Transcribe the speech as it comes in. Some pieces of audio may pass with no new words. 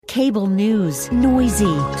Cable news,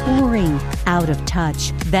 noisy, boring, out of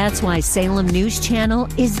touch. That's why Salem News Channel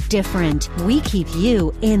is different. We keep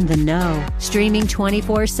you in the know. Streaming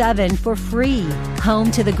 24/7 for free.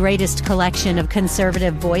 Home to the greatest collection of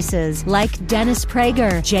conservative voices like Dennis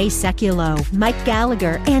Prager, Jay Sekulow, Mike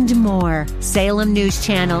Gallagher, and more. Salem News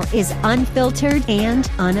Channel is unfiltered and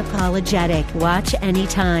unapologetic. Watch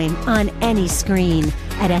anytime, on any screen,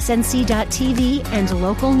 at snc.tv and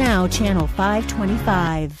Local Now Channel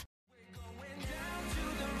 525.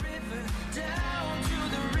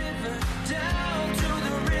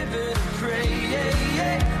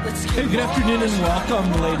 Hey, good afternoon and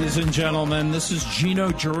welcome, ladies and gentlemen. This is Gino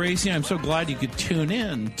Geraci. I'm so glad you could tune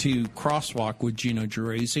in to CrossWalk with Gino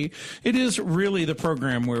Geraci. It is really the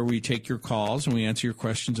program where we take your calls and we answer your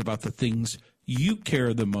questions about the things you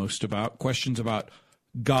care the most about, questions about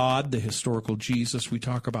God, the historical Jesus. We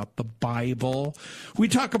talk about the Bible. We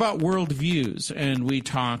talk about worldviews, and we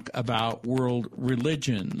talk about world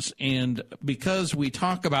religions. And because we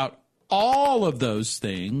talk about all of those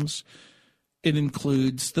things, it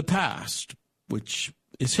includes the past, which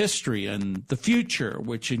is history, and the future,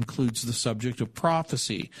 which includes the subject of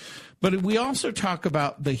prophecy. But we also talk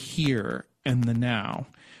about the here and the now,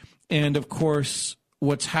 and, of course,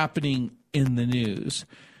 what's happening in the news.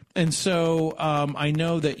 And so I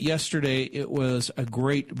know that yesterday it was a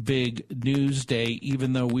great big news day,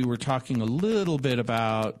 even though we were talking a little bit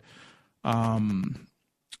about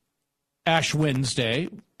Ash Wednesday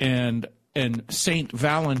and Saint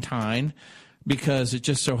Valentine, because it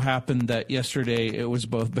just so happened that yesterday it was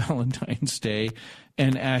both Valentine's Day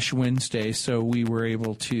and Ash Wednesday, so we were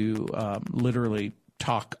able to literally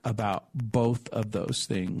talk about both of those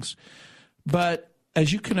things. But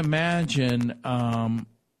as you can imagine,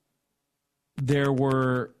 there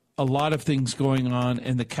were a lot of things going on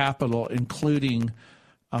in the Capitol, including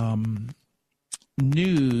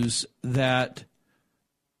news that,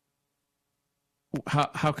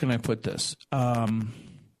 how can I put this?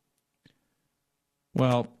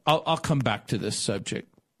 Well, I'll come back to this subject.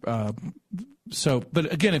 But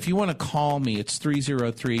again, if you want to call me, it's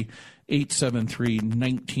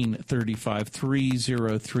 303-873-1935,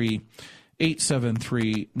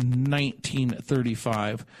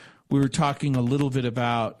 303-873-1935. We were talking a little bit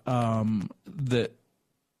about the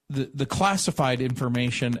classified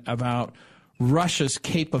information about Russia's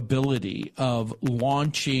capability of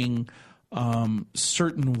launching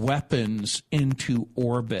certain weapons into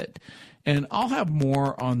orbit. And I'll have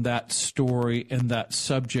more on that story and that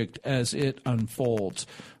subject as it unfolds.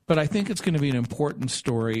 But I think it's going to be an important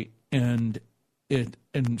story, and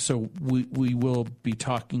so we will be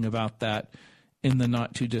talking about that in the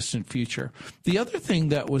not-too-distant future. The other thing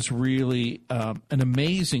that was really an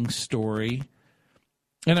amazing story,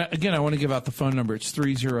 and again, I want to give out the phone number. It's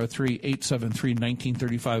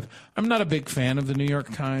 303-873-1935. I'm not a big fan of the New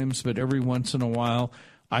York Times, but every once in a while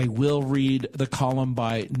I will read the column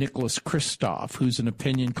by Nicholas Kristof, who's an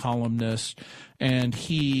opinion columnist, and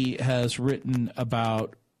he has written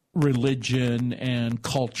about religion and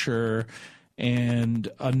culture and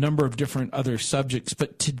a number of different other subjects.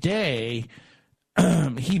 But today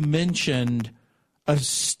he mentioned a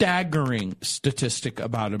staggering statistic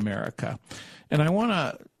about America. And I want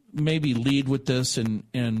to maybe lead with this, and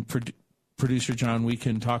Producer John, we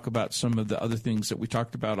can talk about some of the other things that we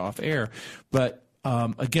talked about off air. But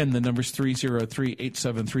again, the number's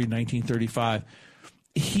 303-873-1935.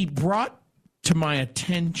 He brought to my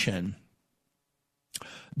attention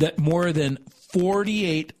that more than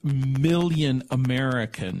 48 million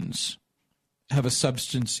Americans have a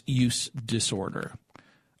substance use disorder,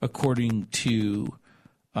 according to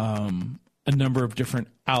a number of different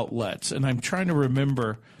outlets. And I'm trying to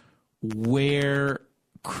remember where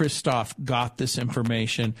Kristof got this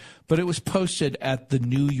information, but it was posted at the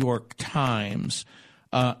New York Times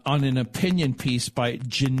on an opinion piece by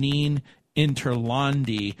Janine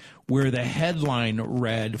Interlandi, where the headline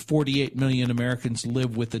read, 48 million Americans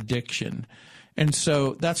live with addiction. And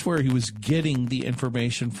so that's where he was getting the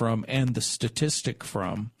information from and the statistic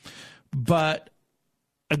from. But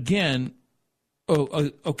again,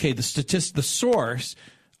 the source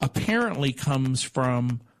apparently comes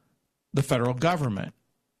from the federal government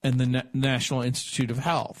and the National Institute of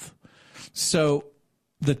Health. So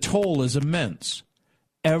the toll is immense.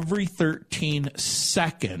 Every 13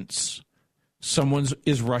 seconds, someone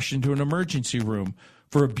is rushed into an emergency room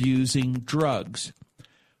for abusing drugs.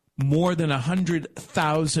 More than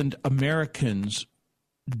 100,000 Americans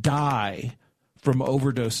die from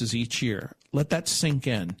overdoses each year. Let that sink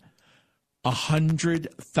in.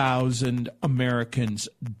 100,000 Americans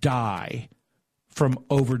die from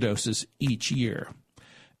overdoses each year.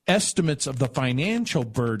 estimates of the financial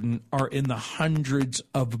burden are in the hundreds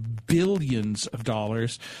of billions of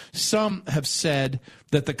dollars. Some have said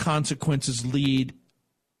that the consequences lead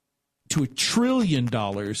to $1 trillion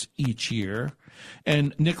each year.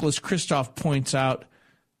 And Nicholas Kristof points out,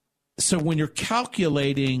 so when you're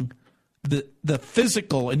calculating the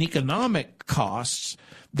physical and economic costs,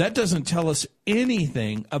 that doesn't tell us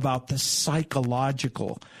anything about the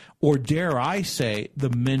psychological, or dare I say, the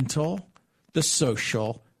mental, the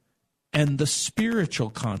social, and the spiritual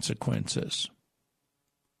consequences.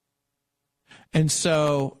 And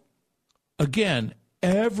so, again,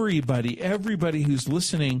 everybody who's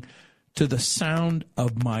listening to the sound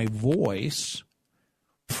of my voice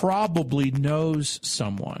probably knows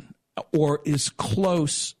someone or is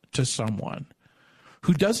close to someone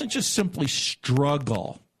who doesn't just simply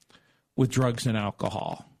struggle with drugs and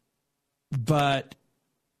alcohol, but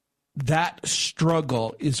that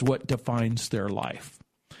struggle is what defines their life.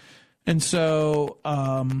 And so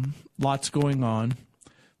lots going on.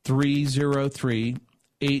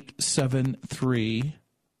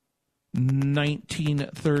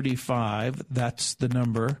 303-873-1935. That's the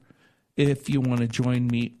number if you want to join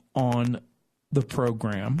me on the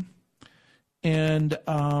program. And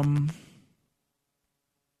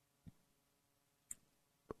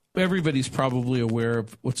everybody's probably aware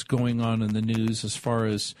of what's going on in the news as far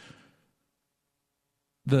as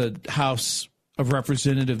the House of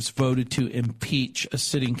Representatives voted to impeach a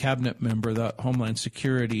sitting cabinet member, the Homeland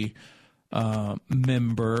Security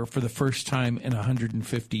member, for the first time in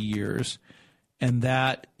 150 years. And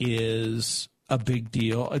that is a big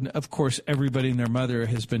deal. And, of course, everybody and their mother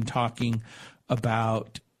has been talking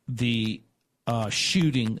about the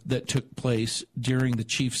shooting that took place during the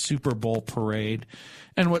Chiefs Super Bowl parade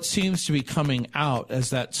and what seems to be coming out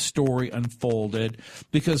as that story unfolded,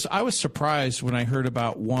 because I was surprised when I heard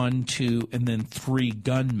about 1, 2, and then 3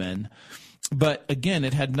 gunmen. But again,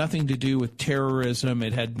 it had nothing to do with terrorism.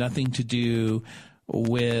 It had nothing to do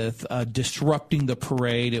with disrupting the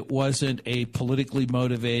parade. It wasn't a politically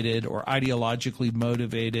motivated or ideologically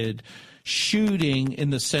motivated shooting in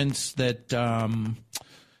the sense that,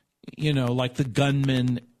 like the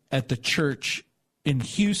gunman at the church in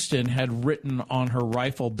Houston had written on her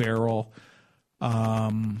rifle barrel,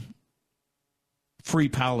 Free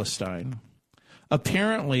Palestine.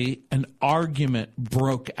 Apparently, an argument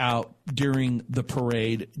broke out during the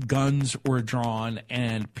parade. Guns were drawn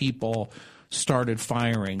and people started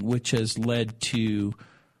firing, which has led to,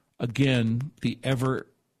 again, the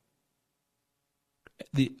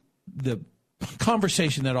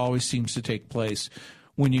conversation that always seems to take place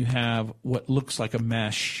when you have what looks like a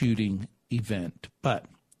mass shooting event. But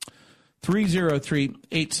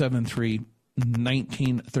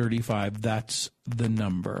 303-873-1935, that's the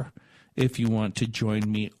number if you want to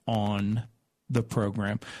join me on the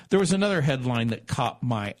program. There was another headline that caught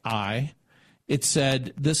my eye. It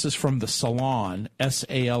said, this is from the Salon,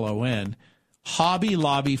 S-A-L-O-N, Hobby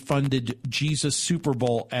Lobby funded Jesus Super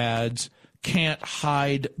Bowl ads can't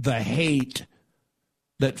hide the hate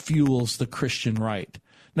that fuels the Christian right.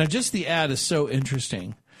 Now, just the ad is so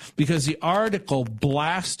interesting because the article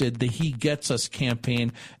blasted the He Gets Us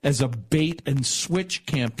campaign as a bait and switch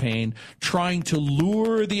campaign, trying to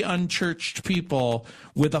lure the unchurched people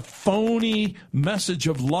with a phony message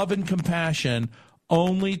of love and compassion,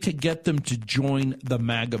 only to get them to join the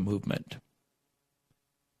MAGA movement.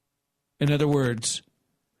 In other words,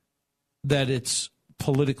 that it's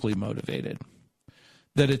politically motivated,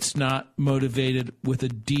 that it's not motivated with a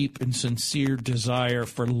deep and sincere desire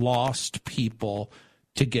for lost people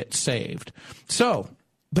to get saved. So,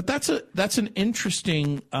 but that's an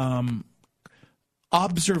interesting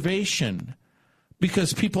observation,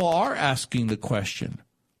 because people are asking the question,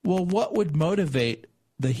 well, what would motivate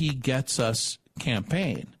the He Gets Us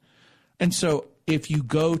campaign? And so if you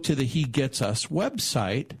go to the He Gets Us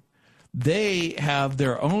website, they have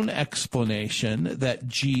their own explanation that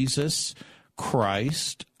Jesus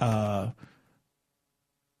Christ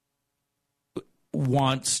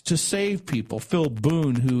wants to save people. Phil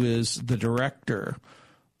Boone, who is the director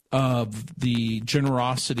of the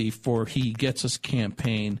Generosity for He Gets Us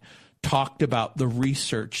campaign, talked about the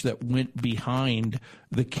research that went behind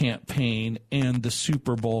the campaign and the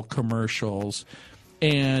Super Bowl commercials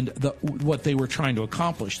and what they were trying to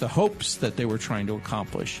accomplish, the hopes that they were trying to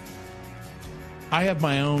accomplish. I have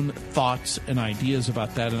my own thoughts and ideas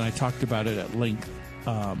about that, and I talked about it at length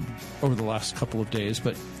over the last couple of days.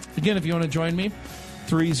 But again, if you want to join me,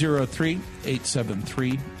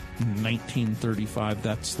 303-873-1935.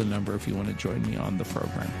 That's the number if you want to join me on the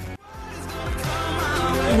program.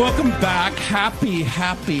 Welcome back.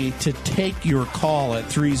 Happy to take your call at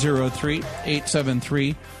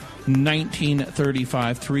 303-873-1935.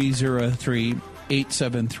 1935,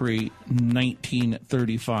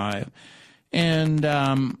 303-873-1935. And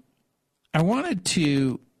I wanted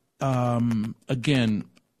to, again,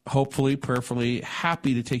 hopefully, prayerfully,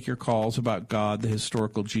 happy to take your calls about God, the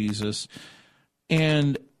historical Jesus.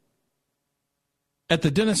 And at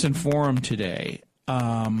the Denison Forum today,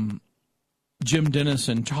 Jim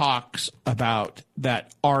Denison talks about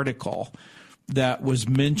that article that was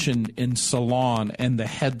mentioned in Salon and the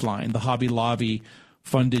headline, the Hobby Lobby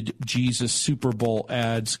funded Jesus Super Bowl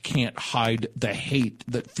ads can't hide the hate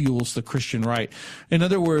that fuels the Christian right. In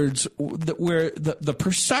other words, where the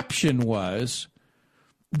perception was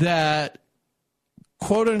that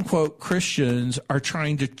quote-unquote Christians are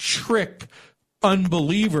trying to trick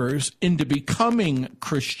unbelievers into becoming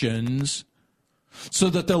Christians so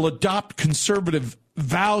that they'll adopt conservative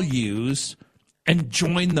values and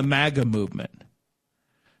join the MAGA movement.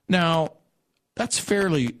 Now, that's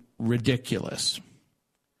fairly ridiculous.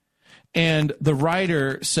 And the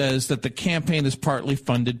writer says that the campaign is partly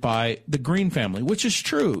funded by the Green family, which is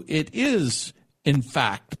true. It is, in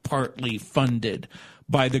fact, partly funded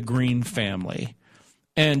by the Green family,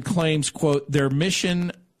 and claims, quote, their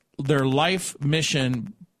life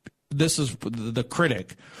mission, this is the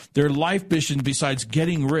critic, their life mission besides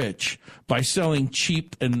getting rich by selling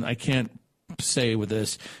cheap, and I can't say with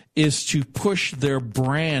this, is to push their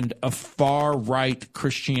brand of far-right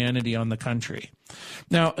Christianity on the country.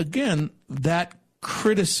 Now, again, that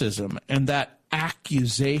criticism and that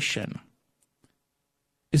accusation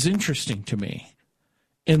is interesting to me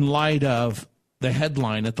in light of the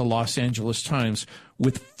headline at the Los Angeles Times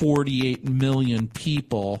with 48 million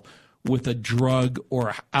people with a drug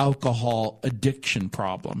or alcohol addiction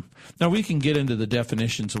problem. Now, we can get into the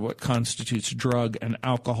definitions of what constitutes drug and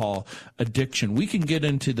alcohol addiction. We can get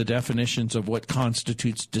into the definitions of what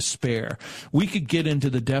constitutes despair. We could get into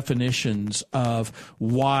the definitions of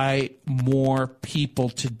why more people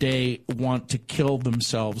today want to kill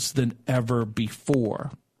themselves than ever before.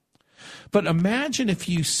 But imagine if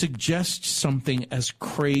you suggest something as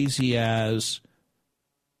crazy as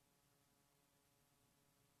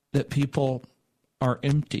that people are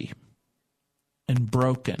empty and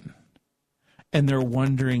broken, and they're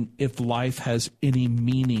wondering if life has any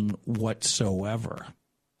meaning whatsoever,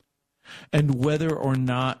 and whether or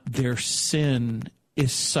not their sin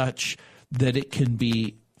is such that it can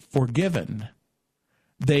be forgiven.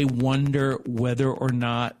 They wonder whether or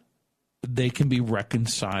not they can be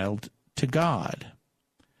reconciled to God.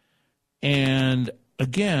 And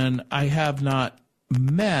again, I have not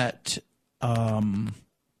met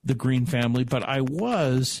the Green family, but I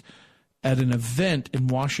was at an event in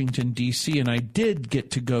Washington, D.C., and I did get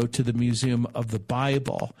to go to the Museum of the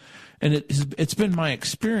Bible. And it's been my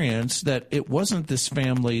experience that it wasn't this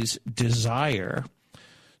family's desire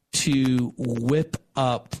to whip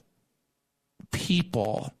up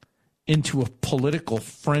people into a political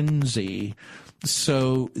frenzy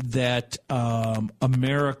so that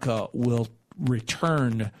America will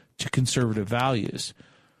return to conservative values.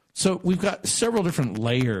 So we've got several different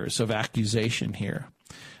layers of accusation here.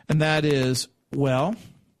 And that is, well,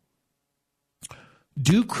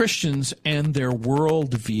 do Christians and their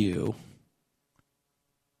worldview,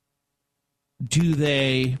 do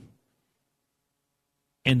they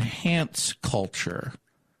enhance culture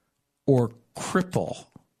or cripple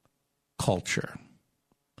culture?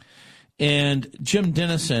 And Jim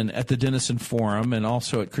Denison at the Denison Forum and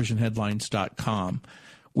also at ChristianHeadlines.com,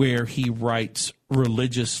 where he writes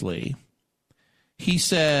religiously, he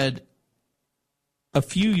said a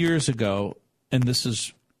few years ago, and this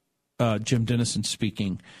is Jim Denison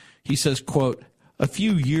speaking, he says, quote, a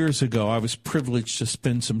few years ago I was privileged to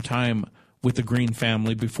spend some time with the Green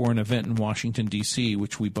family before an event in Washington, D.C.,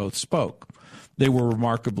 which we both spoke. They were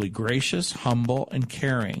remarkably gracious, humble, and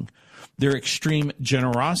caring. Their extreme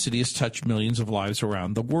generosity has touched millions of lives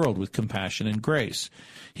around the world with compassion and grace.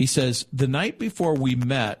 He says, the night before we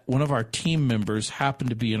met, one of our team members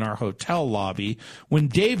happened to be in our hotel lobby when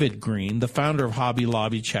David Green, the founder of Hobby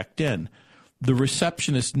Lobby, checked in. The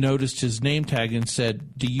receptionist noticed his name tag and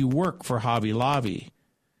said, do you work for Hobby Lobby?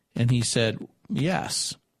 And he said,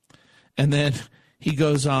 yes. And then he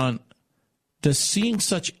goes on, does seeing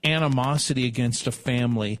such animosity against a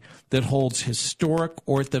family that holds historic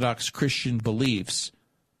Orthodox Christian beliefs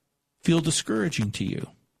feel discouraging to you?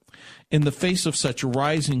 In the face of such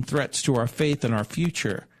rising threats to our faith and our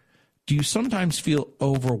future, do you sometimes feel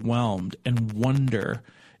overwhelmed and wonder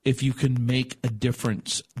if you can make a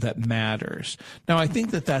difference that matters. Now, I think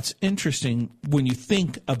that that's interesting when you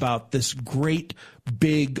think about this great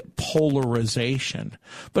big polarization.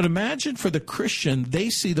 But imagine for the Christian, they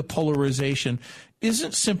see the polarization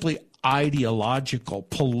isn't simply ideological,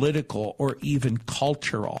 political, or even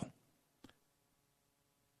cultural.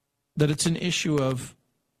 That it's an issue of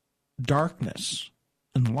darkness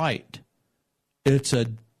and light. It's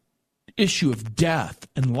an issue of death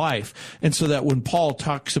and life. And so that when Paul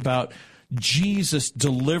talks about Jesus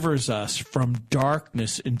delivers us from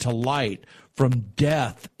darkness into light, from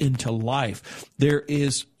death into life, there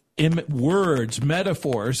is words,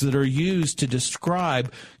 metaphors that are used to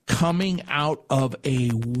describe coming out of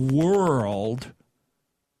a world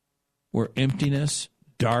where emptiness,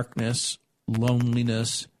 darkness,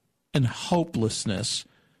 loneliness, and hopelessness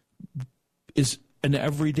is an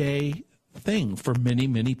everyday thing for many,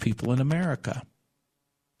 many people in America.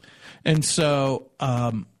 And so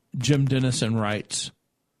Jim Dennison writes,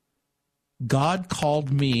 God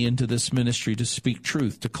called me into this ministry to speak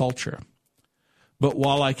truth to culture. But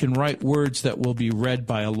while I can write words that will be read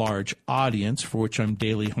by a large audience, for which I'm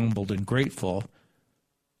daily humbled and grateful,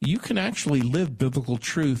 you can actually live biblical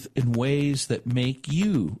truth in ways that make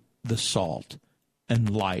you the salt and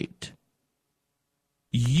light.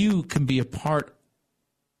 You can be a part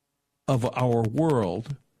of our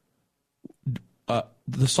world,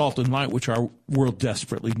 the salt and light which our world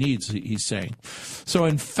desperately needs, he's saying. So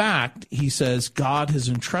in fact, he says, God has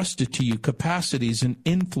entrusted to you capacities and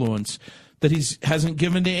influence that he hasn't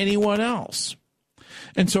given to anyone else.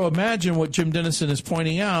 And so imagine what Jim Dennison is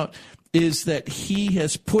pointing out is that he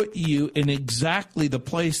has put you in exactly the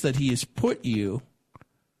place that he has put you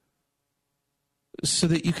so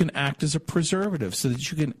that you can act as a preservative, so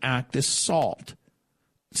that you can act as salt.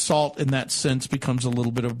 Salt, in that sense, becomes a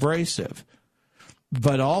little bit abrasive,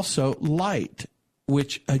 but also light,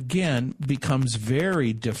 which, again, becomes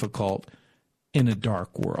very difficult in a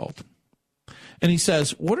dark world. And he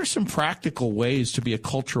says, what are some practical ways to be a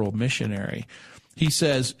cultural missionary? He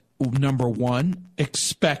says, number one,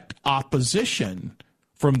 expect opposition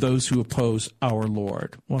from those who oppose our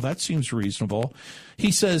Lord. Well, that seems reasonable.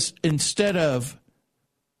 He says, instead of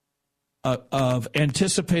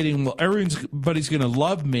anticipating, well, everybody's going to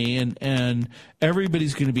love me and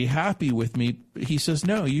everybody's going to be happy with me, he says,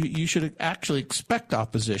 no, you should actually expect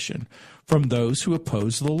opposition from those who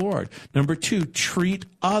oppose the Lord. Number two, treat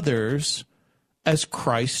others as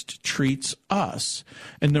Christ treats us.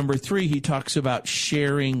 And number three, he talks about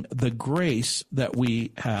sharing the grace that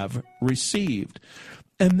we have received.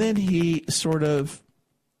 And then he sort of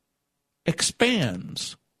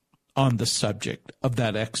expands on the subject of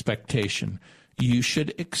that expectation. You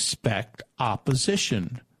should expect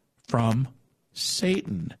opposition from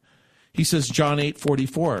Satan. He says, John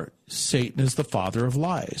 8:44, Satan is the father of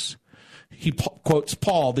lies. He quotes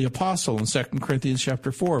Paul, the apostle, in 2 Corinthians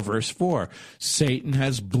chapter 4, verse 4. Satan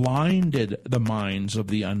has blinded the minds of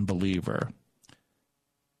the unbeliever.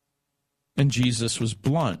 And Jesus was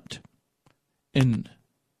blunt in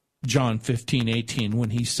John 15:18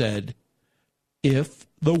 when he said, if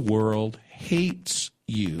the world hates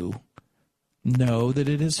you, know that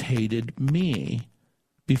it has hated me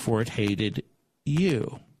before it hated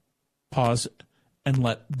you. Pause and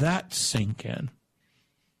let that sink in.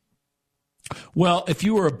 Well, if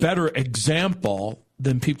you were a better example,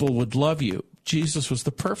 then people would love you. Jesus was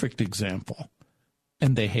the perfect example,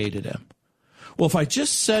 and they hated him. Well, if I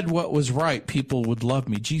just said what was right, people would love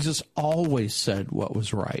me. Jesus always said what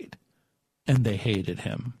was right, and they hated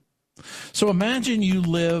him. So imagine you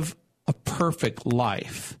live a perfect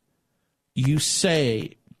life. You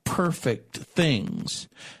say perfect things,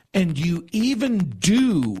 and you even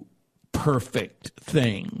do perfect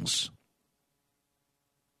things.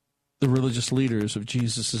 The religious leaders of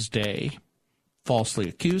Jesus' day falsely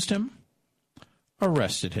accused him,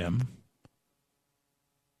 arrested him,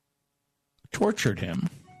 tortured him,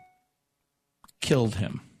 killed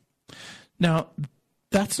him. Now,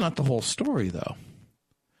 that's not the whole story, though,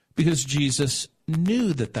 because Jesus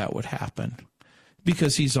knew that that would happen,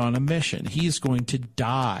 because he's on a mission. He is going to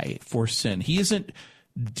die for sin. He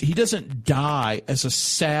doesn't die as a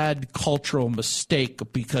sad cultural mistake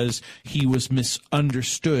because he was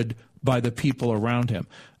misunderstood by the people around him.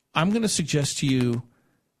 I'm going to suggest to you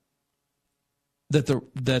that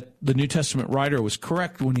the New Testament writer was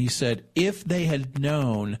correct when he said, if they had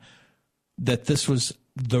known that this was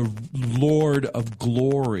the Lord of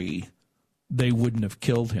glory, they wouldn't have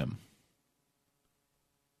killed him.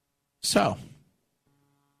 So,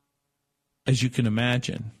 as you can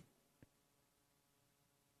imagine,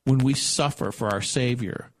 when we suffer for our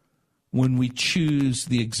Savior, when we choose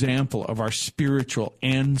the example of our spiritual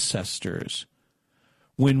ancestors,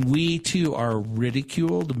 when we too are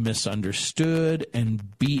ridiculed, misunderstood,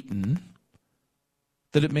 and beaten,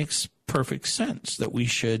 that it makes perfect sense that we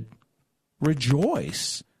should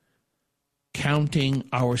rejoice, counting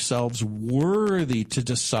ourselves worthy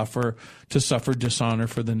to suffer dishonor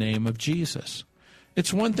for the name of Jesus.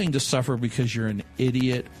 It's one thing to suffer because you're an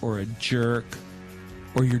idiot or a jerk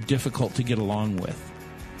or you're difficult to get along with.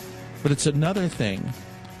 But it's another thing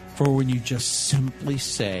for when you just simply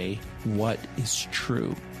say what is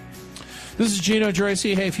true. This is Gino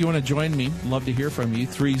Geraci. Hey, if you want to join me, love to hear from you.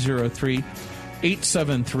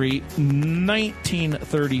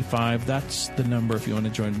 303-873-1935. That's the number if you want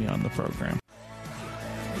to join me on the program.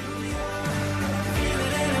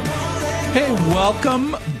 Hey,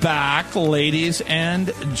 welcome back, ladies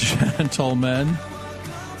and gentlemen.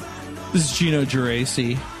 This is Gino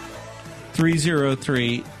Geraci.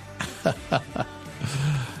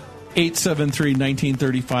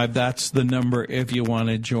 303-873-1935. That's the number if you want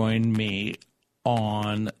to join me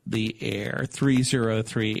on the air.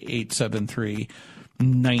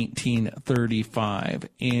 303-873-1935.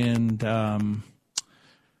 And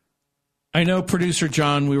I know, Producer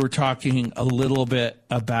John, we were talking a little bit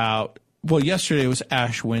about, well, yesterday was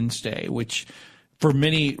Ash Wednesday, which for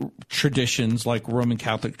many traditions, like Roman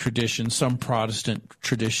Catholic traditions, some Protestant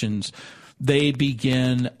traditions, they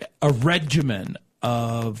begin a regimen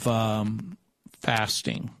of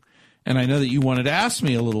fasting. And I know that you wanted to ask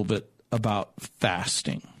me a little bit about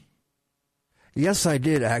fasting. Yes, I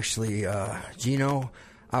did, actually, Gino.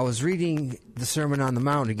 I was reading the Sermon on the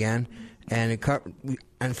Mount again, and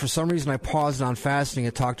for some reason I paused on fasting.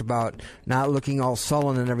 It talked about not looking all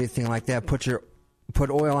sullen and everything like that. Put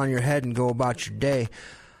oil on your head and go about your day.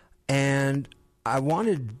 And I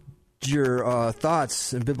wanted your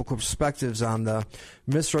thoughts and biblical perspectives on the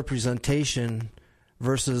misrepresentation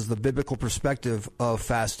versus the biblical perspective of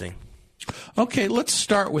fasting. Okay, let's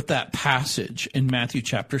start with that passage in Matthew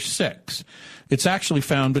chapter 6. It's actually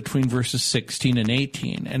found between verses 16 and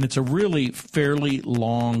 18, and it's a really fairly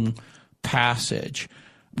long passage.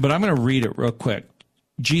 But I'm going to read it real quick.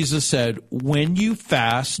 Jesus said, "When you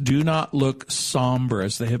fast, do not look somber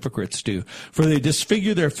as the hypocrites do, for they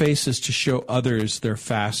disfigure their faces to show others their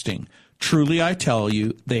fasting. Truly I tell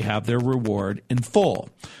you, they have their reward in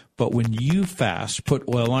full. But when you fast, put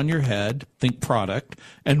oil on your head," think product,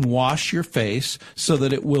 "and wash your face so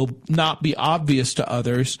that it will not be obvious to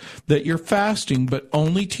others that you're fasting, but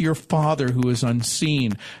only to your Father who is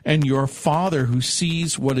unseen. And your Father who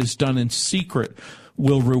sees what is done in secret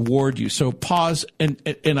will reward you." So pause, and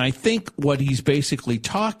I think what he's basically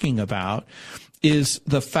talking about is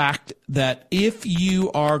the fact that if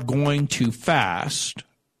you are going to fast,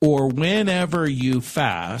 or whenever you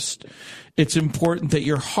fast, it's important that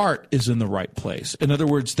your heart is in the right place. In other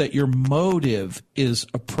words, that your motive is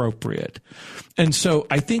appropriate. And so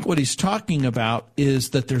I think what he's talking about is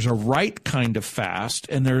that there's a right kind of fast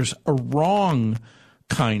and there's a wrong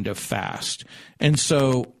kind of fast. And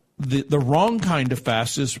so the wrong kind of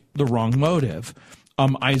fast is the wrong motive.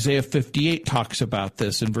 Isaiah 58 talks about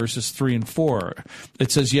this in verses 3 and 4.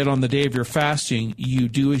 It says, "Yet on the day of your fasting, you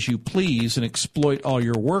do as you please and exploit all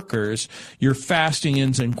your workers. Your fasting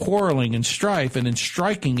ends in quarreling and strife and in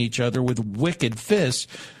striking each other with wicked fists."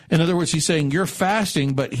 In other words, he's saying you're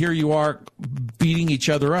fasting, but here you are beating each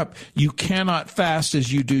other up. You cannot fast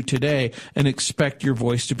as you do today and expect your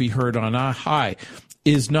voice to be heard on high.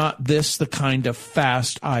 Is not this the kind of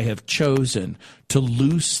fast I have chosen? To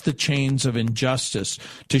loose the chains of injustice,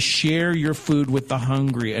 to share your food with the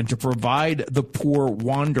hungry, and to provide the poor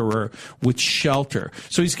wanderer with shelter.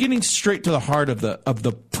 So he's getting straight to the heart of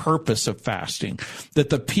the purpose of fasting, that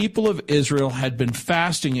the people of Israel had been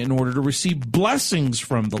fasting in order to receive blessings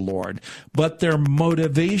from the Lord, but their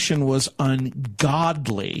motivation was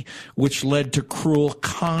ungodly, which led to cruel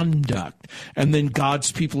conduct. And then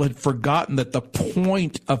God's people had forgotten that the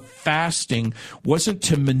point of fasting wasn't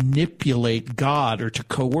to manipulate God or to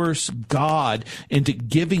coerce God into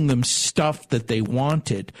giving them stuff that they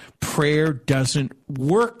wanted. Prayer doesn't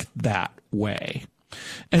work that way.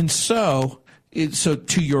 And so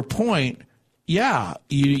to your point, yeah,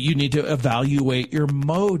 you need to evaluate your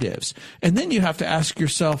motives. And then you have to ask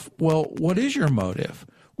yourself, well, what is your motive?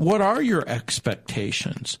 What are your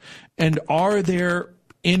expectations? And are there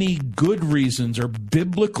any good reasons or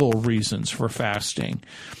biblical reasons for fasting?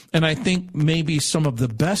 And I think maybe some of the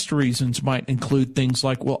best reasons might include things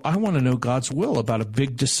like, well, I want to know God's will about a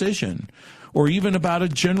big decision, or even about a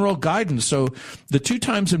general guidance. So the 2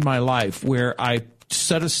 times in my life where I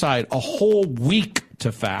set aside a whole week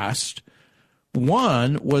to fast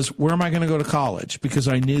One was, where am I going to go to college? Because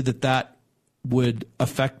I knew that would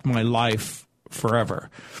affect my life forever.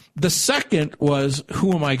 The second was,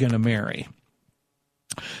 who am I going to marry?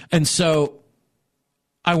 And so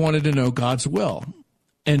I wanted to know God's will.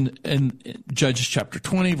 And Judges chapter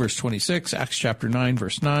 20, verse 26, Acts chapter 9,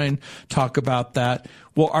 verse 9, talk about that.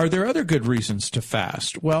 Well, are there other good reasons to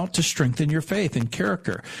fast? Well, to strengthen your faith and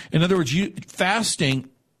character. In other words, fasting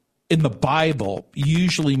in the Bible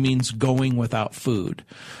usually means going without food.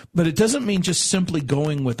 But it doesn't mean just simply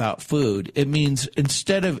going without food. It means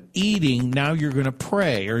instead of eating, now you're going to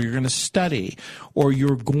pray, or you're going to study, or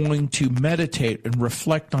you're going to meditate and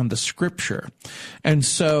reflect on the Scripture. And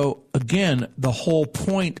so, again, the whole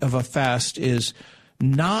point of a fast is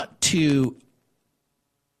not to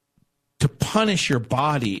punish your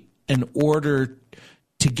body in order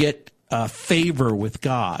to get favor with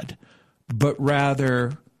God, but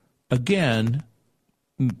rather, again,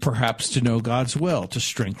 perhaps to know God's will, to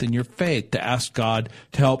strengthen your faith, to ask God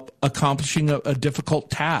to help accomplishing a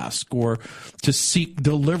difficult task, or to seek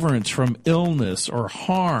deliverance from illness or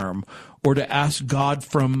harm, or to ask God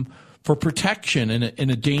for protection in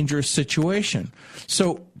a dangerous situation.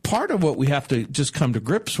 So part of what we have to just come to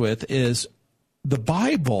grips with is the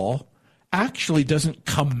Bible actually doesn't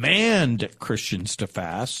command Christians to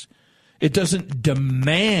fast. It doesn't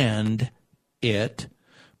demand it.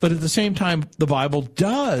 But at the same time, the Bible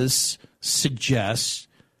does suggest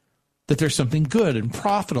that there's something good and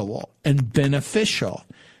profitable and beneficial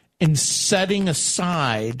in setting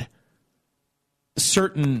aside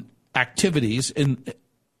certain activities. In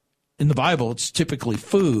the Bible, it's typically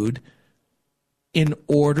food, in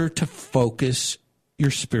order to focus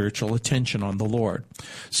your spiritual attention on the Lord.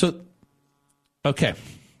 So, okay,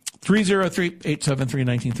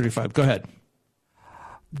 303-873-1935. Go ahead.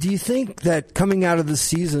 Do you think that coming out of the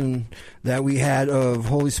season that we had of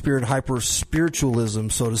Holy Spirit hyper-spiritualism,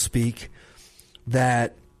 so to speak,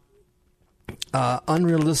 that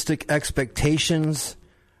unrealistic expectations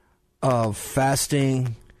of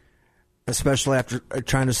fasting, especially after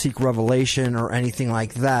trying to seek revelation or anything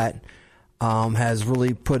like that, has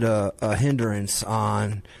really put a hindrance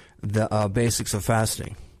on the basics of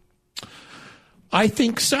fasting? I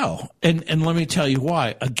think so. And let me tell you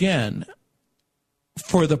why. Again,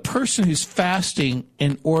 for the person who's fasting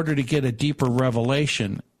in order to get a deeper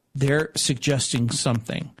revelation, they're suggesting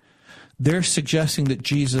something. They're suggesting that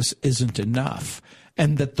Jesus isn't enough,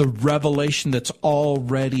 and that the revelation that's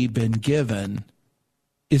already been given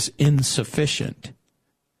is insufficient.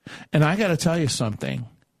 And I got to tell you something.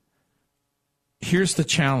 Here's the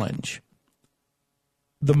challenge.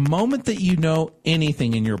 The moment that you know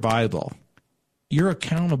anything in your Bible, you're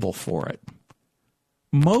accountable for it.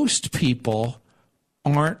 Most people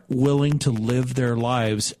aren't willing to live their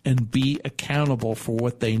lives and be accountable for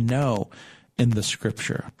what they know in the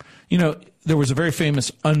Scripture. You know, there was a very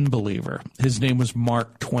famous unbeliever. His name was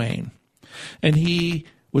Mark Twain. And he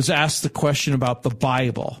was asked the question about the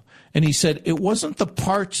Bible. And he said, it wasn't the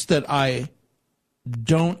parts that I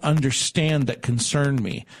don't understand that concern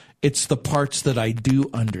me. It's the parts that I do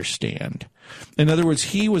understand. In other words,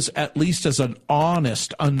 he was, at least as an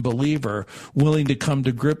honest unbeliever, willing to come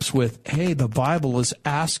to grips with, hey, the Bible is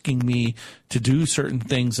asking me to do certain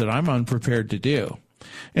things that I'm unprepared to do.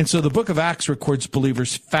 And so the book of Acts records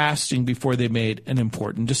believers fasting before they made an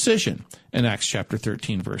important decision in Acts chapter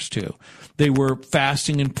 13, verse 2. They were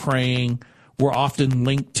fasting and praying, were often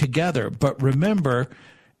linked together. But remember,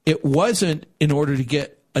 it wasn't in order to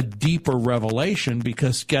get a deeper revelation,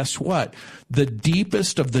 because guess what? The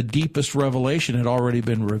deepest of the deepest revelation had already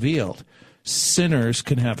been revealed. Sinners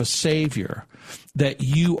can have a Savior, that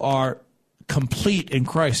you are complete in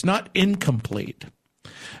Christ, not incomplete.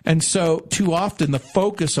 And so too often the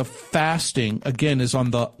focus of fasting, again, is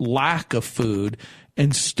on the lack of food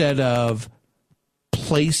instead of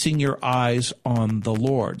placing your eyes on the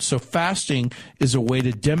Lord. So fasting is a way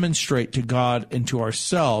to demonstrate to God and to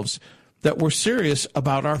ourselves that we're serious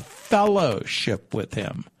about our fellowship with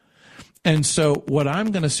Him. And so what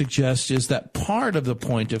I'm going to suggest is that part of the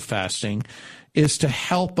point of fasting is to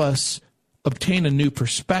help us obtain a new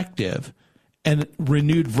perspective and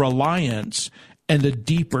renewed reliance and a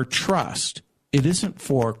deeper trust. It isn't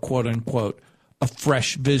for, quote unquote, a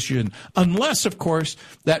fresh vision, unless, of course,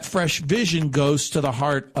 that fresh vision goes to the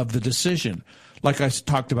heart of the decision. Like I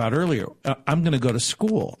talked about earlier, I'm going to go to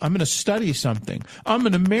school. I'm going to study something. I'm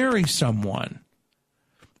going to marry someone.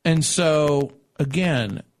 And so,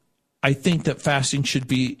 again, I think that fasting should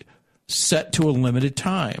be set to a limited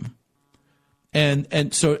time.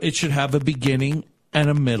 And so it should have a beginning and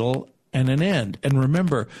a middle and an end. And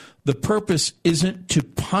remember, the purpose isn't to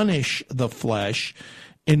punish the flesh.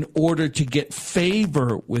 in order to get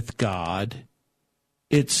favor with God.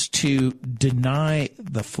 It's to deny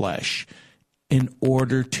the flesh in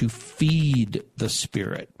order to feed the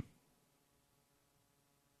Spirit.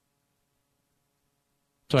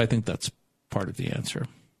 So I think that's part of the answer.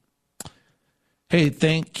 Hey,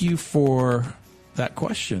 thank you for that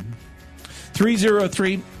question.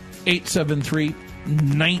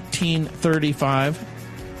 303-873-1935.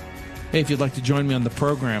 Hey, if you'd like to join me on the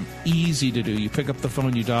program, easy to do. You pick up the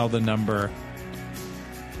phone, you dial the number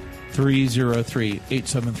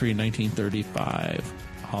 303-873-1935.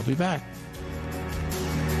 I'll be back.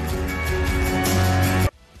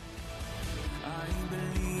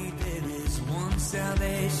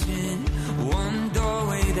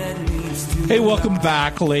 Hey, welcome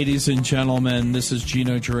back, ladies and gentlemen. This is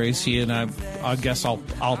Gino Geraci, and I guess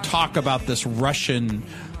I'll talk about this Russian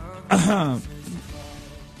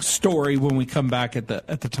story when we come back at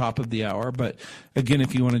the top of the hour. But again,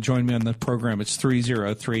 if you want to join me on the program, it's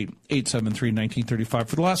 303-873-1935.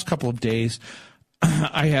 For the last couple of days,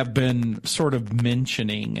 I have been sort of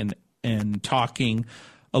mentioning and talking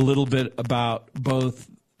a little bit about both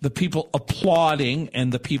the people applauding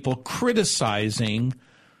and the people criticizing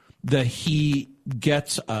the He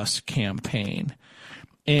Gets Us campaign.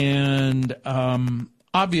 And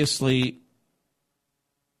obviously,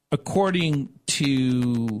 according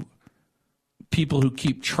to people who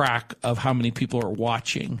keep track of how many people are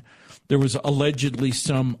watching, there was allegedly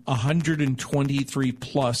some 123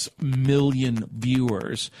 plus million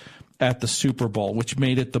viewers at the Super Bowl, which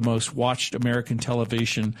made it the most watched American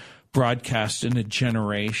television broadcast in a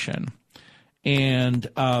generation. And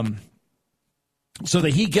so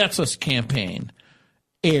the He Gets Us campaign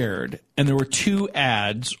aired, and there were two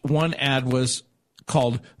ads. One ad was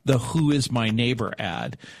called the Who Is My Neighbor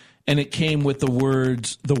ad, and it came with the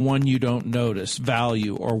words, the one you don't notice,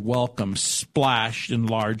 value, or welcome, splashed in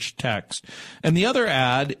large text. And the other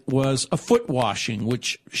ad was a foot washing,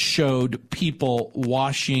 which showed people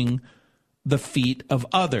washing the feet of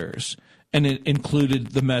others. And it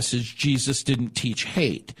included the message, Jesus didn't teach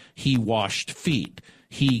hate. He washed feet.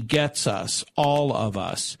 He gets us, all of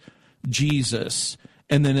us, Jesus.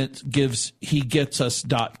 And then it gives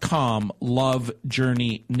hegetsus.com, love,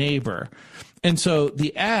 journey, neighbor. And so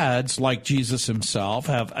the ads, like Jesus himself,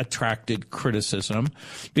 have attracted criticism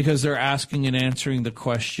because they're asking and answering the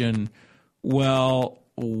question, well,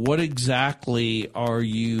 what exactly are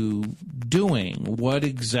you doing? What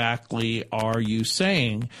exactly are you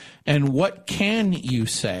saying? And what can you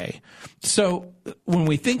say? So when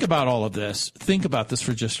we think about all of this, think about this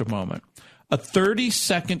for just a moment. A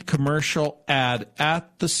 30-second commercial ad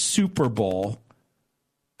at the Super Bowl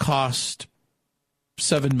cost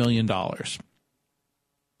 $7 million.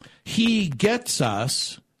 He Gets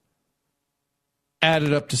Us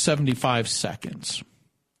added up to 75 seconds.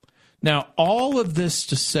 Now, all of this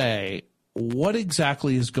to say, what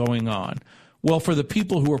exactly is going on? Well, for the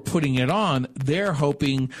people who are putting it on, they're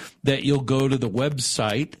hoping that you'll go to the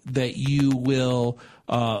website, that you will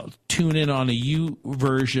tune in on a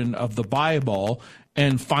YouVersion of the Bible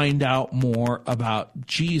and find out more about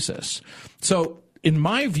Jesus. So, in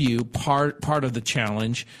my view, part of the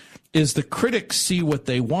challenge is the critics see what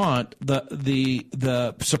they want,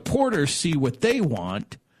 the supporters see what they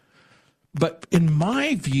want. But in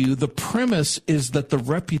my view, the premise is that the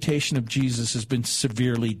reputation of Jesus has been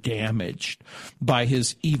severely damaged by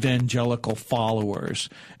his evangelical followers.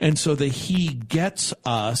 And so the He Gets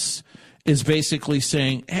Us is basically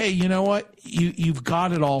saying, hey, you know what? You've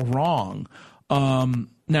got it all wrong.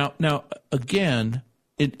 Now, again,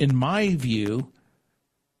 in my view,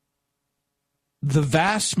 the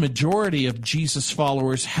vast majority of Jesus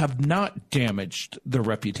followers have not damaged the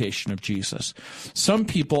reputation of Jesus. Some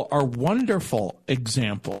people are wonderful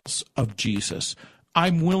examples of Jesus.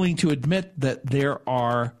 I'm willing to admit that there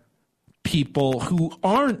are people who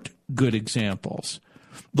aren't good examples.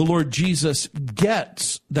 The Lord Jesus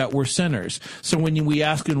gets that we're sinners. So when we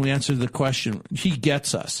ask and we answer the question, He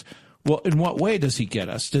gets us. Well, in what way does He get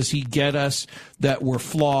us? Does He get us that we're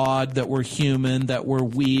flawed, that we're human, that we're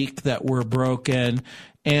weak, that we're broken?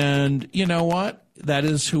 And you know what? That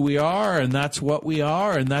is who we are, and that's what we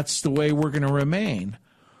are, and that's the way we're going to remain.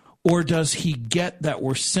 Or does He get that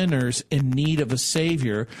we're sinners in need of a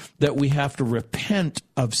Savior, that we have to repent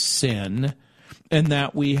of sin, and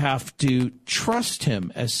that we have to trust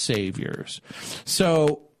Him as Saviors?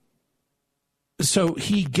 So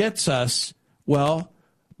He gets us, well,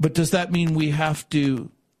 but does that mean we have to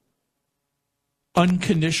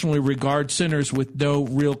unconditionally regard sinners with no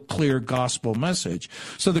real clear gospel message?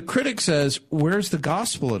 So the critic says, where's the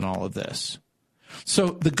gospel in all of this? So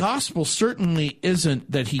the gospel certainly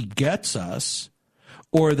isn't that He gets us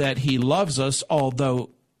or that he loves us, although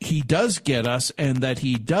he does get us and that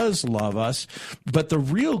he does love us. But the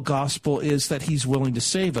real gospel is that he's willing to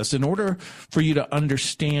save us. In order for you to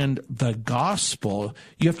understand the gospel,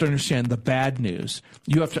 you have to understand the bad news.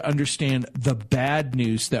 You have to understand the bad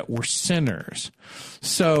news that we're sinners.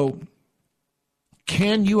 So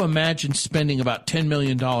can you imagine spending about $10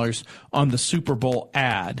 million on the Super Bowl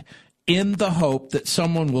ad in the hope that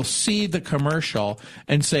someone will see the commercial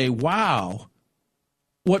and say, wow,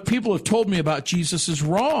 what people have told me about Jesus is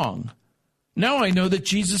wrong. Now I know that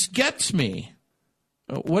Jesus gets me.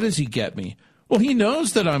 What does he get me? Well, he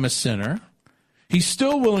knows that I'm a sinner. He's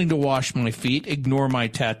still willing to wash my feet, ignore my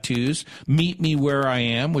tattoos, meet me where I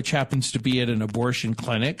am, which happens to be at an abortion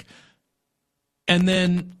clinic. And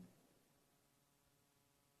then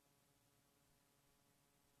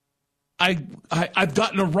I've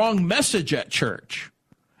gotten a wrong message at church.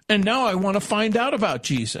 And now I want to find out about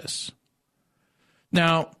Jesus.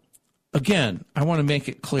 Now, again, I want to make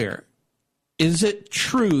it clear. Is it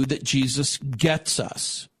true that Jesus gets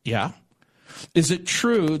us? Yeah. Is it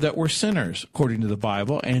true that we're sinners, according to the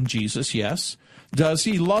Bible and Jesus? Yes. Does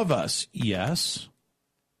he love us? Yes.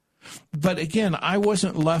 But again, I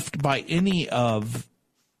wasn't left by any of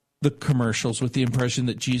the commercials with the impression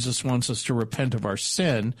that Jesus wants us to repent of our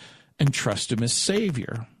sin and trust him as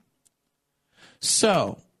Savior.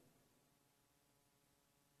 So,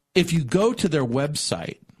 if you go to their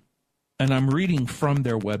website, and I'm reading from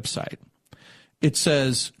their website, it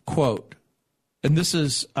says, quote, and this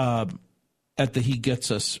is at the He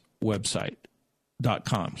Gets Us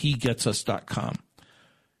website.com, hegetsus.com,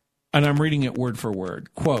 and I'm reading it word for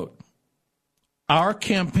word, quote, our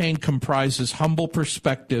campaign comprises humble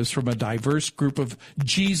perspectives from a diverse group of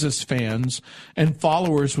Jesus fans and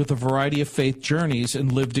followers with a variety of faith journeys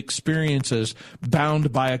and lived experiences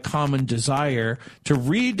bound by a common desire to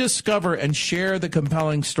rediscover and share the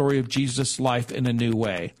compelling story of Jesus' life in a new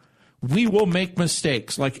way. We will make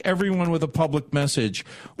mistakes, like everyone with a public message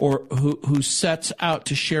or who sets out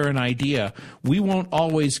to share an idea. We won't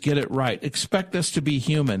always get it right. Expect us to be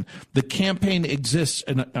human. The campaign exists,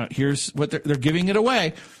 and here's what they're giving it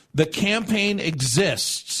away. The campaign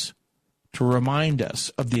exists to remind us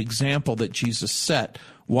of the example that Jesus set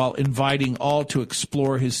while inviting all to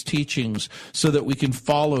explore his teachings so that we can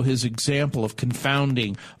follow his example of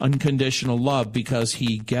confounding unconditional love because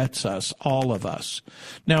he gets us, all of us.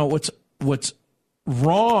 Now, what's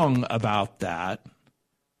wrong about that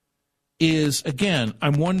is, again,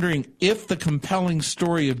 I'm wondering if the compelling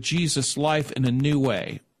story of Jesus' life in a new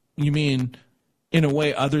way, you mean in a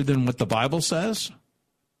way other than what the Bible says?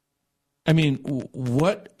 I mean,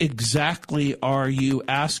 what exactly are you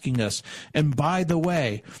asking us? And by the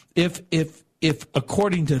way, if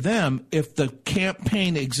according to them, if the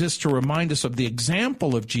campaign exists to remind us of the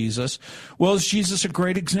example of Jesus, well, is Jesus a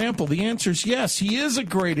great example? The answer is yes, he is a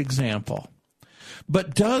great example.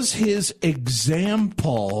 But does his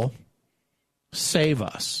example save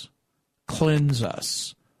us, cleanse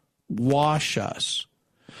us, wash us?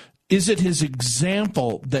 Is it his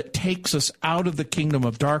example that takes us out of the kingdom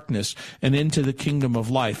of darkness and into the kingdom of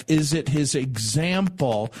life? Is it his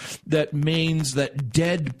example that means that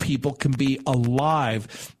dead people can be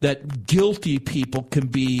alive, that guilty people can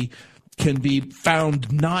be found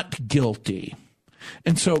not guilty?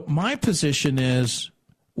 And so my position is,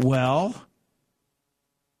 well,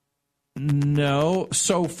 no,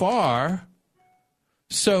 so far.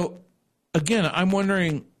 So again, I'm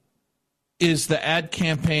wondering, is the ad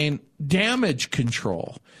campaign damage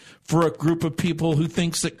control for a group of people who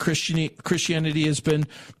thinks that Christianity has been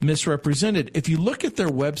misrepresented? If you look at their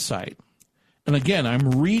website, and again, I'm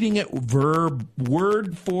reading it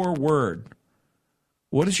word for word.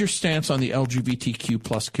 What is your stance on the LGBTQ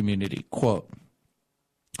plus community? Quote,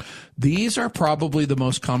 these are probably the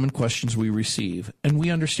most common questions we receive, and we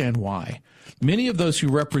understand why. Many of those who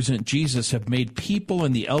represent Jesus have made people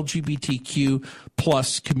in the LGBTQ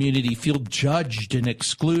plus community feel judged and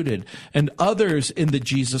excluded, and others in the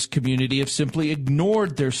Jesus community have simply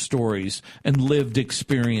ignored their stories and lived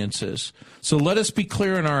experiences. So let us be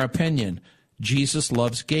clear in our opinion. Jesus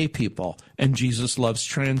loves gay people, and Jesus loves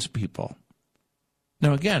trans people.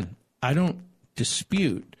 Now, again, I don't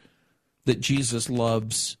dispute that Jesus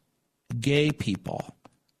loves gay people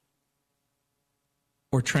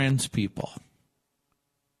or trans people.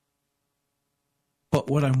 But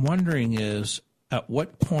what I'm wondering is, at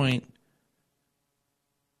what point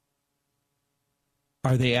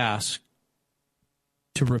are they asked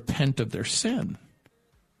to repent of their sin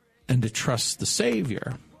and to trust the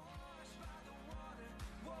Savior?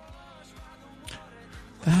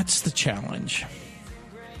 That's the challenge.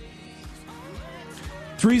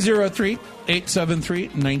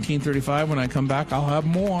 303-873-1935. When I come back, I'll have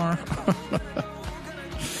more.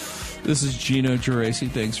 This is Gino Geraci.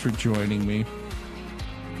 Thanks for joining me.